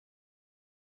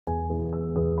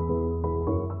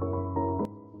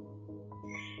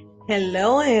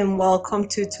Hello and welcome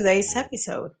to today's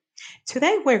episode.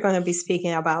 Today we're going to be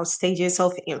speaking about stages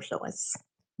of influence.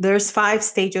 There's five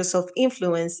stages of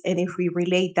influence, and if we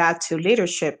relate that to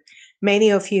leadership,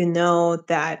 many of you know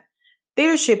that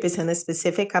leadership is a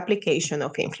specific application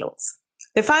of influence.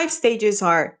 The five stages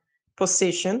are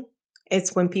position,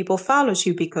 it's when people follows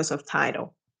you because of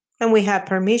title. And we have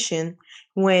permission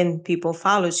when people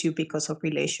follows you because of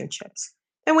relationships.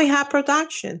 Then we have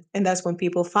production, and that's when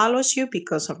people follows you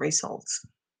because of results.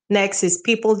 Next is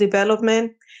people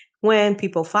development, when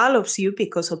people follows you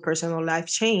because of personal life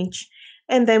change.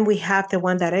 And then we have the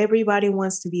one that everybody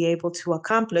wants to be able to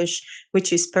accomplish,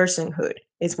 which is personhood.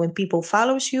 It's when people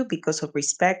follows you because of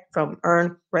respect from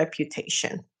earned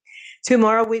reputation.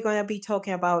 Tomorrow we're going to be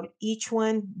talking about each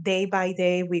one day by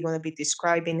day. We're going to be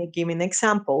describing and giving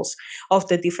examples of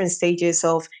the different stages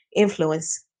of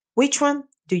influence. Which one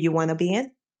do you want to be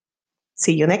in?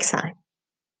 See you next time.